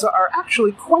their ways are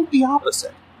actually quite the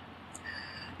opposite.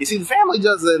 You see, the family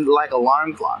doesn't like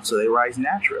alarm clocks, so they rise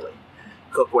naturally,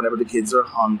 cook whenever the kids are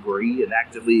hungry, and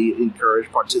actively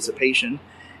encourage participation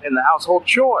in the household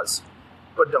chores,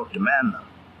 but don't demand them.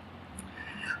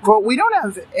 Quote, "We don't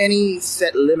have any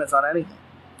set limits on anything.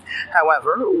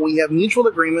 However, we have mutual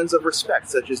agreements of respect,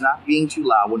 such as not being too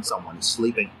loud when someone is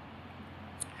sleeping."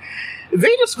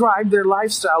 They describe their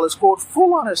lifestyle as, quote,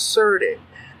 "full-on assertive,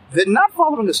 that not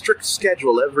following a strict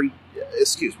schedule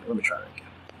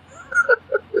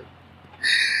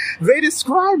They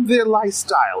describe their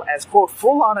lifestyle as, quote,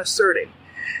 "full-on asserting,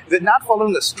 that not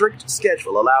following a strict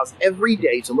schedule allows every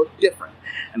day to look different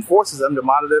and forces them to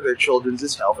monitor their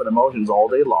children's health and emotions all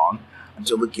day long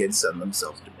until the kids send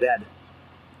themselves to bed."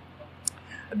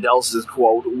 Adele says,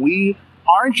 quote, "We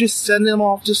aren't just sending them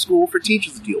off to school for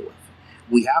teachers to deal with.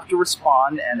 We have to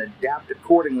respond and adapt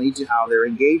accordingly to how they're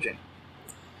engaging."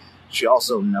 She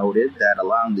also noted that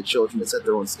allowing the children to set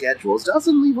their own schedules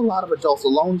doesn't leave a lot of adults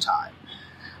alone time,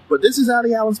 but this is how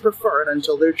the Allens prefer it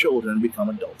until their children become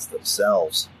adults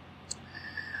themselves.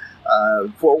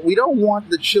 Quote, "We don't want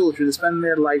the children to spend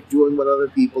their life doing what other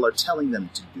people are telling them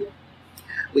to do.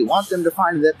 We want them to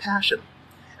find their passion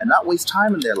and not waste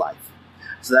time in their life.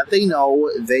 so that they know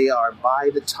they are by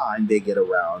the time they get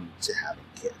around to having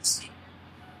kids.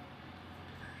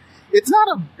 It's not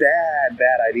a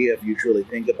bad idea if you truly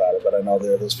think about it, but I know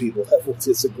there are those people that will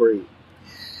disagree.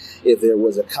 If there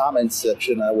was a comment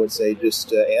section, I would say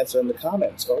just answer in the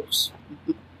comments, folks.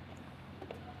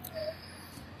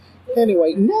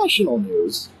 Anyway, national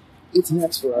news. It's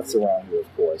next for us around here,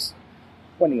 of course,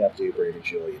 when the update Brandon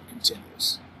Julian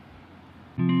continues.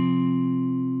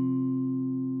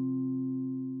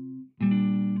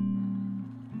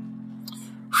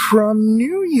 From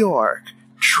New York,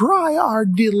 try our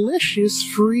delicious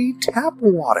free tap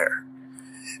water.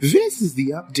 This is the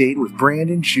update with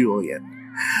Brandon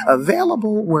Julian,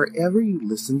 available wherever you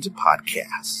listen to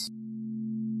podcasts.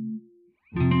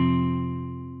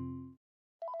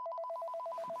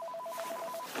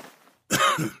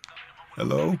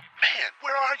 Hello? Man,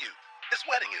 where are you? This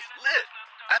wedding is lit.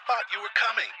 I thought you were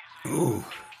coming. Oh,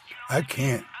 I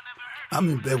can't. I'm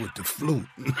in bed with the flu.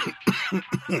 The flu?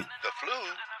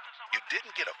 You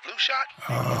didn't get a flu shot?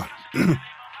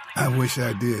 I wish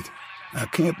I did. I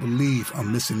can't believe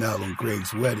I'm missing out on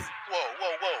Greg's wedding.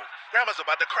 Whoa. Grandma's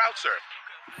about to crowd surf.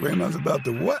 Grandma's about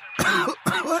to what?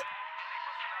 What?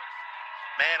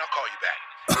 Man, I'll call you back.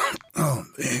 Oh,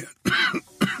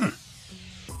 man.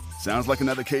 Sounds like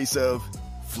another case of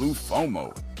flu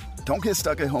FOMO. Don't get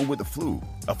stuck at home with the flu.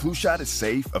 A flu shot is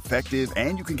safe, effective,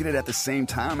 and you can get it at the same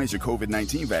time as your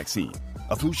COVID-19 vaccine.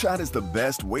 A flu shot is the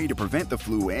best way to prevent the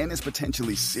flu and its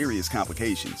potentially serious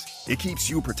complications. It keeps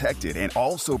you protected and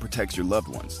also protects your loved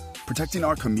ones. Protecting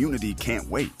our community can't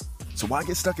wait. So why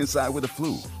get stuck inside with the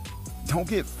flu? Don't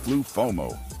get flu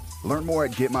FOMO. Learn more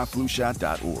at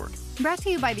getmyflushot.org. Brought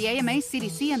to you by the AMA,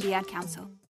 CDC, and the Ad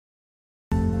Council.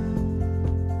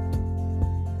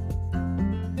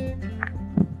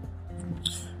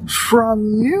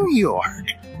 From New York,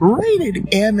 rated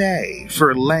MA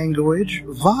for language,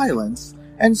 violence,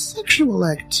 and sexual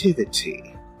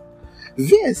activity.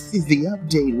 This is the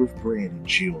update with Brandon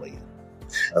Julian,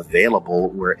 available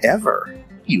wherever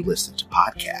you listen to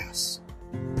podcasts.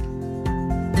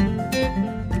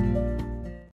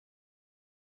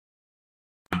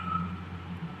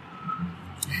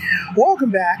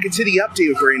 Welcome back to the update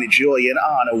with Brandon Julian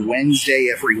on a Wednesday,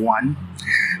 everyone.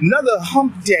 Another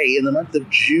hump day in the month of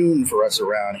June for us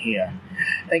around here.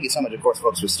 Thank you so much, of course,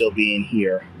 folks, for still being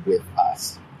here with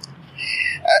us.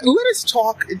 Let us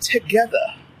talk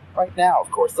together right now,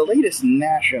 of course, the latest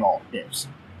national news.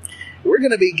 We're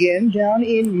going to begin down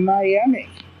in Miami,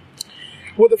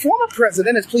 where the former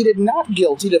president has pleaded not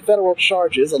guilty to federal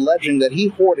charges alleging that he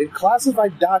hoarded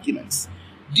classified documents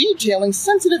detailing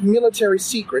sensitive military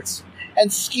secrets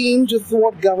and schemed to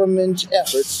thwart government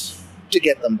efforts to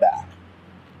get them back.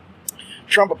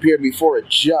 Trump appeared before a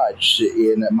judge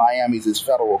in Miami's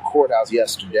federal courthouse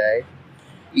yesterday.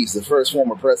 He's the first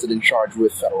former president charged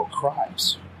with federal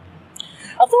crimes.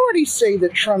 Authorities say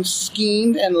that Trump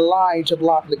schemed and lied to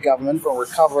block the government from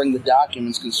recovering the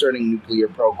documents concerning nuclear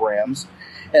programs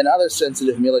and other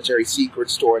sensitive military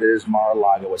secrets stored at his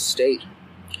Mar-a-Lago estate.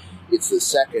 It's the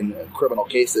second criminal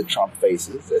case that Trump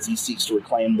faces as he seeks to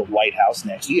reclaim the White House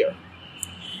next year.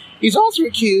 He's also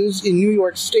accused in New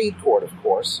York State court, of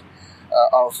course,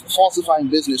 of falsifying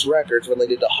business records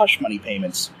related to hush money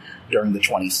payments during the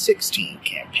 2016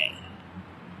 campaign.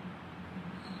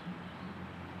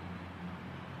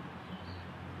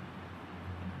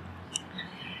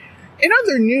 In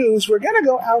other news, we're going to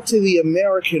go out to the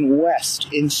American West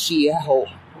in Seattle,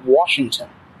 Washington,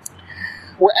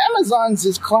 where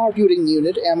Amazon's cloud computing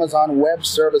unit, Amazon Web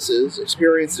Services,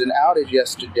 experienced an outage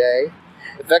yesterday,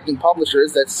 affecting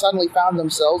publishers that suddenly found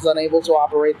themselves unable to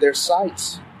operate their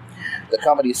sites. The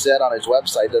company said on its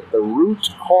website that the root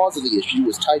cause of the issue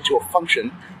was tied to a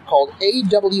function called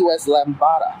AWS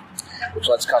Lambda, which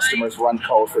lets customers run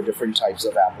code for different types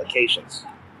of applications.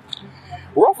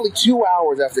 Roughly 2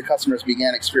 hours after customers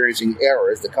began experiencing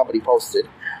errors, the company posted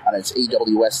on its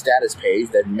AWS status page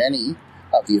that many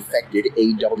of the affected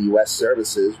AWS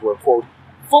services were, quote,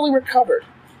 fully recovered,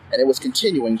 and it was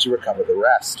continuing to recover the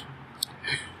rest.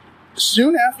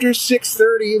 Soon after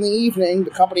 6:30 in the evening, the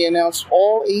company announced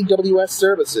all AWS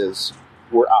services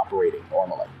were operating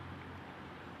normally.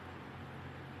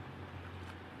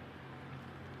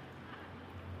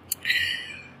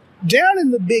 Down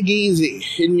in the Big Easy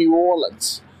in New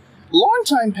Orleans,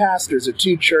 longtime pastors of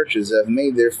two churches have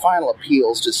made their final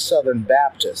appeals to Southern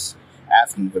Baptists,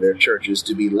 asking for their churches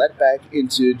to be let back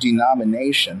into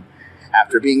denomination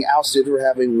after being ousted for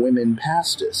having women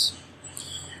pastors.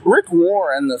 Rick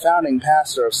Warren, the founding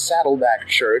pastor of Saddleback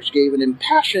Church, gave an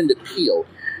impassioned appeal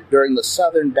during the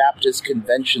Southern Baptist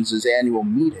Convention's annual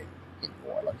meeting in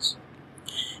New Orleans.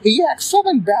 Yet,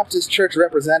 Southern Baptist Church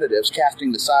representatives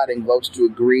casting deciding votes to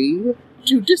agree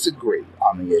to disagree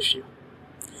on the issue.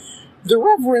 The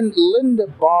Reverend Linda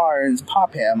Barnes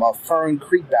Popham of Fern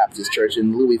Creek Baptist Church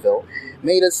in Louisville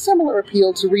made a similar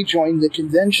appeal to rejoin the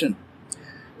convention.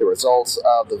 The results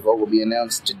of the vote will be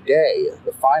announced today,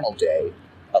 the final day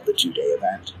of the two-day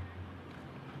event.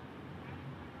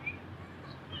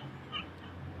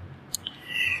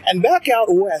 And back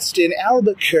out west in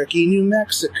Albuquerque, New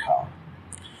Mexico.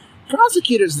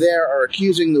 Prosecutors there are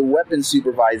accusing the weapons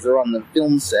supervisor on the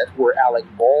film set where Alec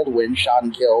Baldwin shot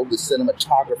and killed the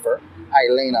cinematographer,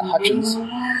 Elena Hutchins,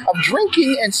 of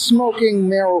drinking and smoking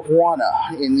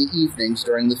marijuana in the evenings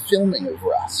during the filming of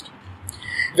Rust.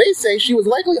 They say she was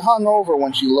likely hungover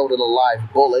when she loaded a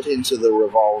live bullet into the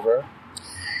revolver.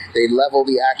 They leveled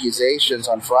the accusations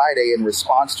on Friday in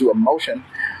response to a motion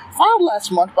filed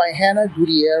last month by Hannah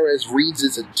Gutierrez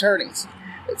Reeds' attorneys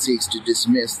that seeks to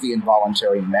dismiss the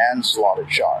involuntary manslaughter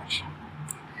charge.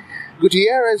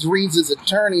 Gutierrez Reeds'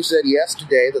 attorney said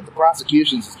yesterday that the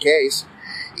prosecution's case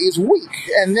is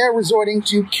weak and they're resorting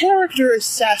to character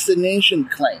assassination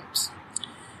claims.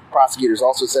 Prosecutors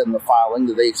also said in the filing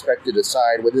that they expect to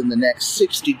decide within the next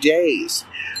 60 days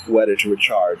whether to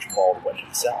recharge Baldwin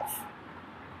himself.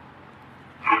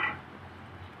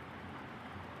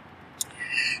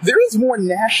 There is more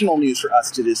national news for us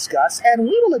to discuss, and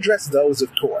we will address those, of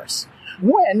course,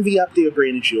 when the Update with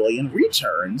Brandon Julian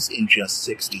returns in just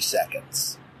 60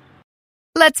 seconds.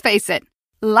 Let's face it,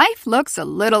 life looks a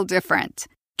little different.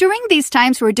 During these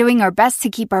times, we're doing our best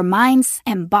to keep our minds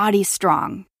and bodies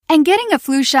strong. And getting a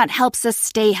flu shot helps us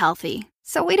stay healthy,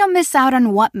 so we don't miss out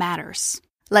on what matters.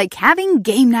 Like having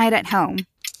game night at home.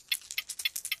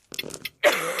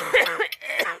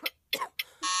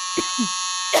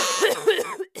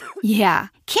 Yeah,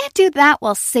 can't do that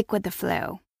while sick with the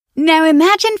flu. Now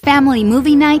imagine family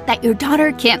movie night that your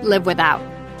daughter can't live without.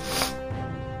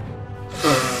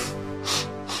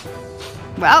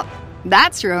 Well,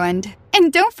 that's ruined.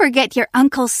 And don't forget your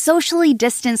uncle's socially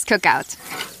distanced cookout.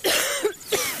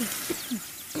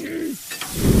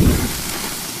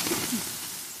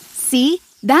 See,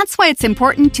 that's why it's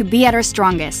important to be at our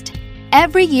strongest.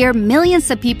 Every year,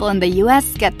 millions of people in the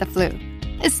U.S. get the flu.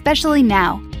 Especially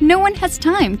now, no one has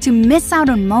time to miss out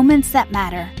on moments that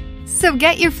matter. So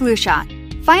get your flu shot.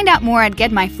 Find out more at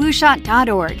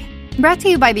getmyflushot.org. Brought to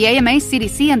you by the AMA,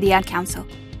 CDC, and the Ad Council.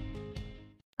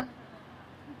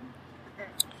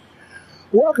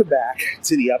 Welcome back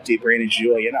to the Update Brandon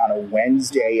Julian on a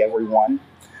Wednesday, everyone.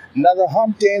 Another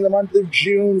hump day in the month of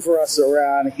June for us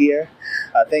around here.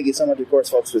 Thank you so much, of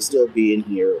course, folks, for still being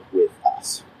here with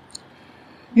us.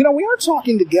 You know, we are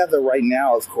talking together right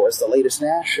now, of course, the latest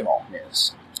national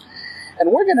news.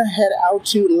 And we're going to head out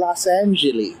to Los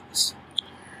Angeles,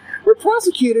 where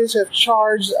prosecutors have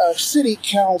charged a city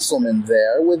councilman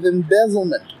there with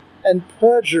embezzlement and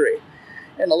perjury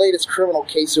in the latest criminal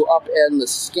case to upend the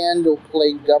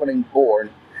scandal-plagued governing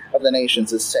board of the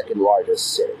nation's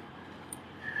second-largest city.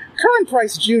 Curran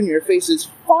Price Jr. faces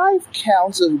 5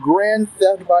 counts of grand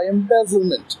theft by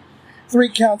embezzlement, 3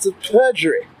 counts of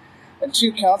perjury, and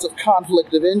 2 counts of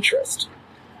conflict of interest.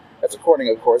 That's according,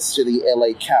 of course, to the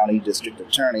L.A. County District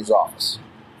Attorney's Office.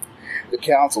 The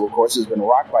council, of course, has been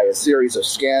rocked by a series of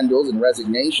scandals and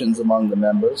resignations among the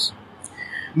members.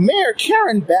 Mayor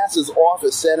Karen Bass's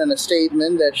office said in a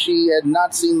statement that she had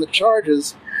not seen the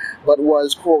charges, but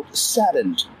was, quote,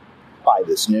 saddened by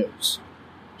this news.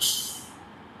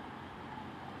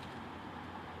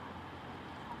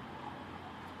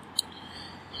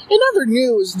 In other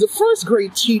news, the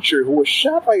first-grade teacher who was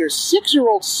shot by her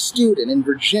 6-year-old student in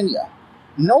Virginia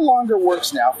no longer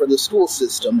works now for the school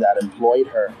system that employed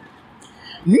her.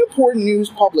 Newport News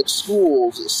Public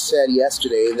Schools said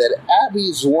yesterday that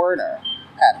Abby Zwerner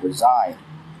had resigned.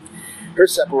 Her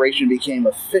separation became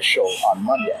official on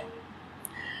Monday.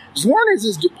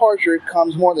 Zwerner's departure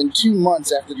comes more than 2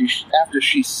 months after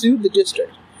she sued the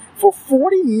district for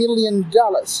 $40 million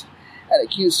and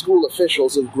accused school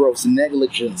officials of gross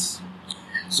negligence.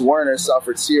 Zwerner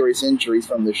suffered serious injuries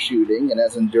from the shooting and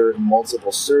has endured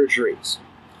multiple surgeries.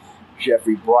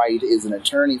 Jeffrey Bright is an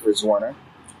attorney for Zwerner.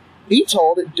 He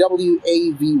told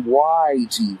WAVY-TV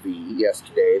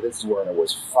yesterday that Zwerner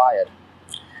was fired.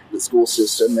 The school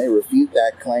system may refute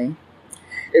that claim.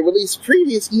 It released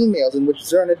previous emails in which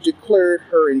Zwerner declared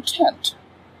her intent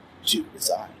to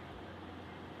resign.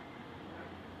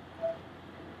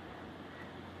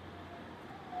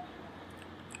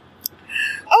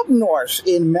 Up north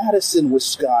in Madison,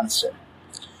 Wisconsin,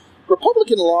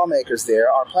 Republican lawmakers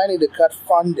there are planning to cut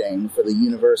funding for the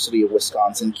University of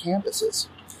Wisconsin campuses.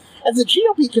 As the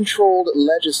GOP-controlled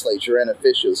legislature and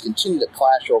officials continue to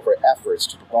clash over efforts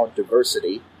to promote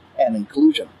diversity and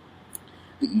inclusion.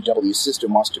 The UW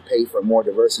system wants to pay for more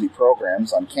diversity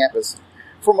programs on campus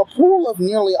from a pool of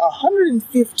nearly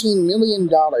 $115 million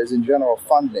in general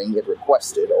funding it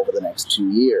requested over the next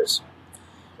 2 years.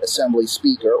 Assembly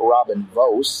Speaker Robin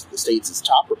Vos, the state's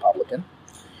top Republican,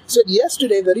 said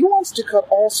yesterday that he wants to cut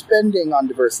all spending on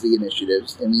diversity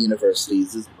initiatives in the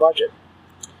university's budget.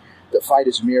 The fight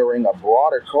is mirroring a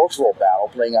broader cultural battle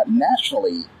playing out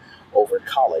nationally over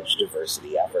college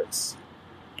diversity efforts.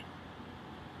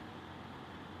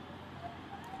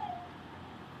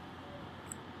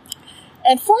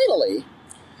 And finally,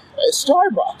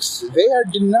 Starbucks. They are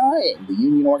denying the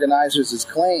union organizers'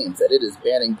 claims that it is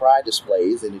banning pride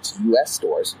displays in its U.S.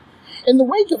 stores in the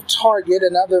wake of Target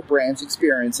and other brands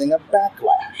experiencing a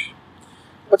backlash.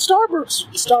 But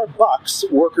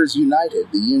Starbucks Workers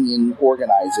United, the union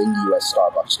organizing U.S.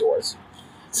 Starbucks stores,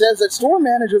 says that store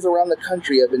managers around the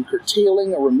country have been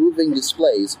curtailing or removing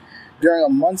displays during a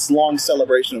months-long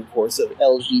celebration, of course, of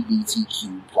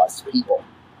LGBTQ plus people.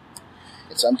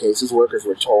 In some cases, workers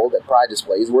were told that pride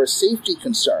displays were a safety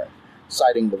concern,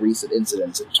 citing the recent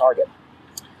incidents at Target.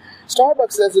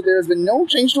 Starbucks says that there has been no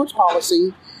change to its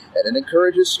policy, and it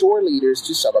encourages store leaders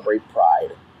to celebrate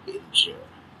Pride in June.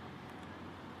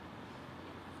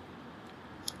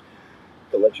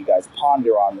 To let you guys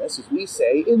ponder on this, as we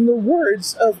say, in the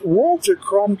words of Walter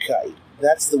Cronkite,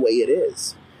 that's the way it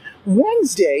is.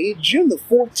 Wednesday, June the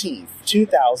 14th,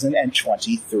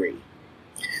 2023.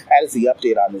 That is the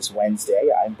update on this Wednesday.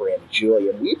 I'm Brandon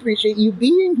Julian. We appreciate you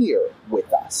being here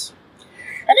with us.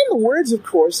 And in the words, of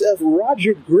course, of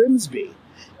Roger Grimsby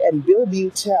and Bill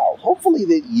Butel, hopefully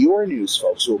that your news,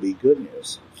 folks, will be good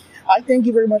news. I thank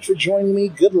you very much for joining me.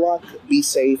 Good luck, be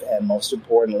safe, and most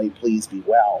importantly, please be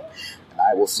well. And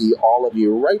I will see all of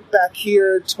you right back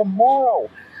here tomorrow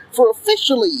for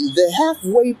officially the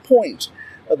halfway point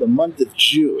of the month of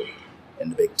June in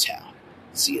the big town.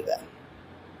 See you then.